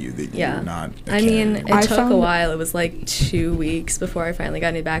tell you that Yeah. you're not. a I mean, candidate. it I took a found- while. It was like 2 weeks before I finally got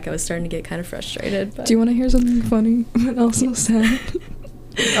any back. I was starting to get kind of frustrated. But Do you want to hear something funny but also sad?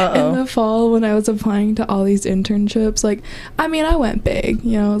 In Uh-oh. the fall, when I was applying to all these internships, I went big,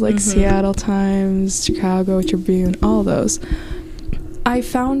 Seattle Times, Chicago Tribune, all those. I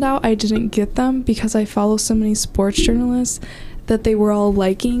found out I didn't get them because I follow so many sports journalists that they were all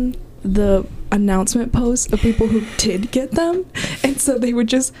liking the announcement posts of people who did get them, and so they would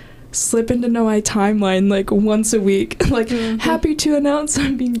just slip into my timeline once a week, happy to announce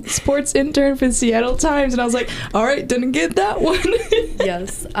I'm being sports intern for Seattle Times, and I was like, all right, didn't get that one.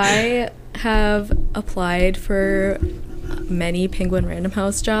 yes, I have applied for many Penguin Random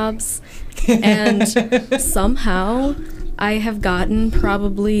House jobs, and somehow I have gotten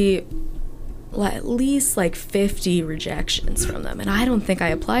probably at least 50 rejections from them, and I don't think I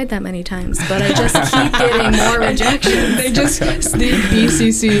applied that many times, but I just keep getting more rejections. They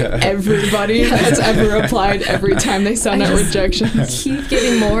BCC everybody that's ever applied every time they send I out just rejections. keep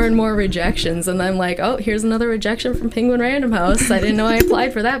getting more and more rejections, and I'm like, oh, here's another rejection from Penguin Random House. I didn't know I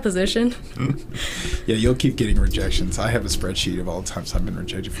applied for that position. Yeah, you'll keep getting rejections. I have a spreadsheet of all the times I've been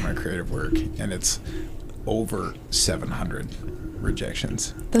rejected for my creative work, and it's over 700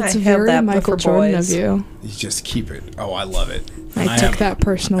 rejections. That's I have very that Michael for Jordan boys. of you. You just keep it. Oh, I love it. I took that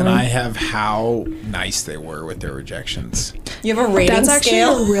personally. And I have how nice they were with their rejections. You have a rating That's actually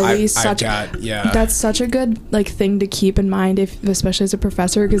scale? a really I've got, yeah. That's such a good like thing to keep in mind, if especially as a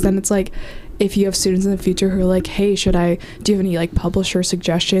professor, because then it's like, if you have students in the future who are like, hey, do you have any like publisher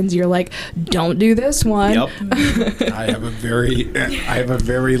suggestions? You're like, don't do this one. Yep. I have a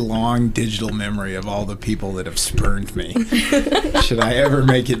very long digital memory of all the people that have spurned me. Should I ever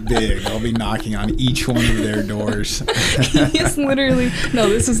make it big, I'll be knocking on each one of their doors. This is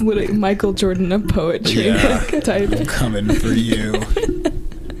literally Michael Jordan of poetry. Yeah. Type. I'm coming for you.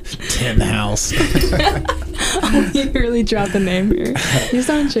 Tin House. You really dropped the name here. He's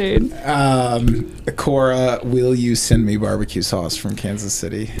on shade. Cora, will you send me barbecue sauce from Kansas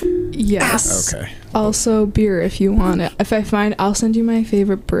City? Yes. Okay. Also beer if you want it. If I find, I'll send you my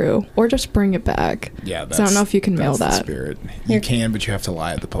favorite brew, or just bring it back. Yeah, So I don't know if you can mail that's the that. spirit. You can, but you have to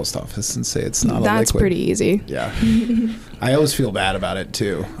lie at the post office and say it's not a liquid. That's pretty easy. Yeah. I always feel bad about it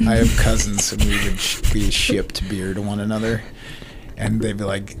too. I have cousins and we shipped beer to one another, and they'd be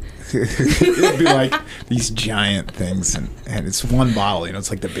like, it'd be like these giant things, and it's one bottle, it's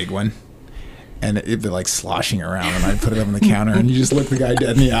like the big one, and it'd be like sloshing around, and I'd put it up on the counter, and you just look the guy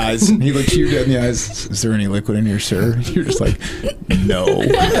dead in the eyes, and he looks you dead in the eyes. Is there any liquid in here, sir? You're just like, no.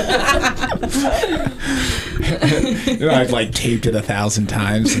 I've like taped it 1,000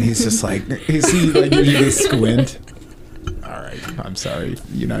 times, and he's just like, you just squint. All right, I'm sorry,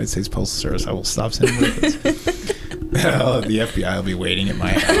 United States Postal Service, I will stop sending liquids. The FBI will be waiting at my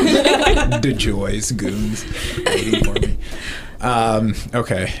house. DeJoy's goons waiting for me.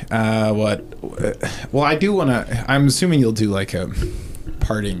 Okay. What? Well, I do want to. I'm assuming you'll do like a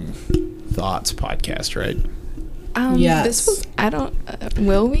parting thoughts podcast, right? Yes. This was. I don't.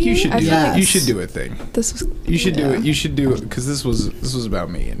 Will we? You should do. Yes. You should do a thing. This was. You should do yeah. it. You should do it because this was about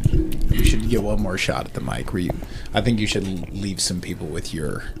me, and you should get one more shot at the mic. I think you should leave some people with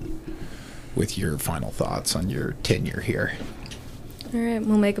your final thoughts on your tenure here. All right,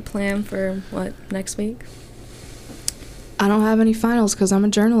 we'll make a plan for next week. I don't have any finals because I'm a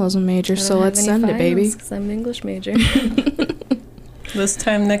journalism major, so let's send it, baby. Because I'm an English major. This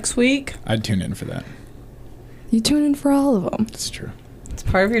time next week? I'd tune in for that. You tune in for all of them. It's true. It's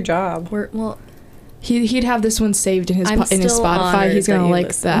part of your job. He'd have this one saved in his I'm in his still Spotify. honored He's gonna that you like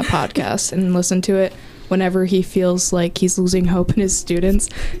listen. that podcast and listen to it whenever he feels like he's losing hope in his students.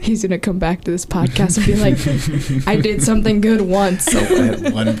 He's gonna come back to this podcast and be like, "I did something good once."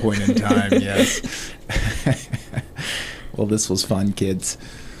 At one point in time, yes. Well, this was fun, kids.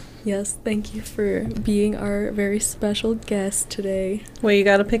 Yes, thank you for being our very special guest today. Well, you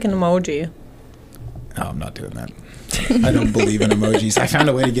gotta pick an emoji. Oh, I'm not doing that. I don't believe in emojis. I found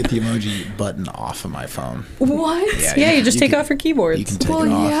a way to get the emoji button off of my phone. What? Yeah, you just take can- off your keyboards. You can take Well,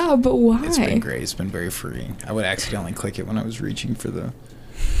 it off. yeah, but why? It's been great. It's been very freeing. I would accidentally click it when I was reaching for the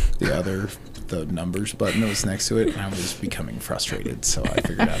numbers button that was next to it, and I was becoming frustrated, so I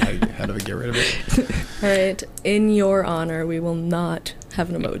figured out how to get rid of it. All right, in your honor, we will not have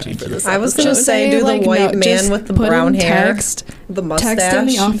an emoji for this. I was episode. gonna say, do the white man just with the put brown in hair, text, the mustache. text in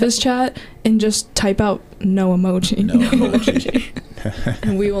the office chat, and just type out no emoji. No emoji.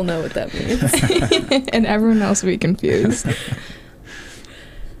 And we will know what that means. And everyone else will be confused.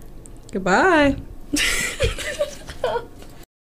 Goodbye.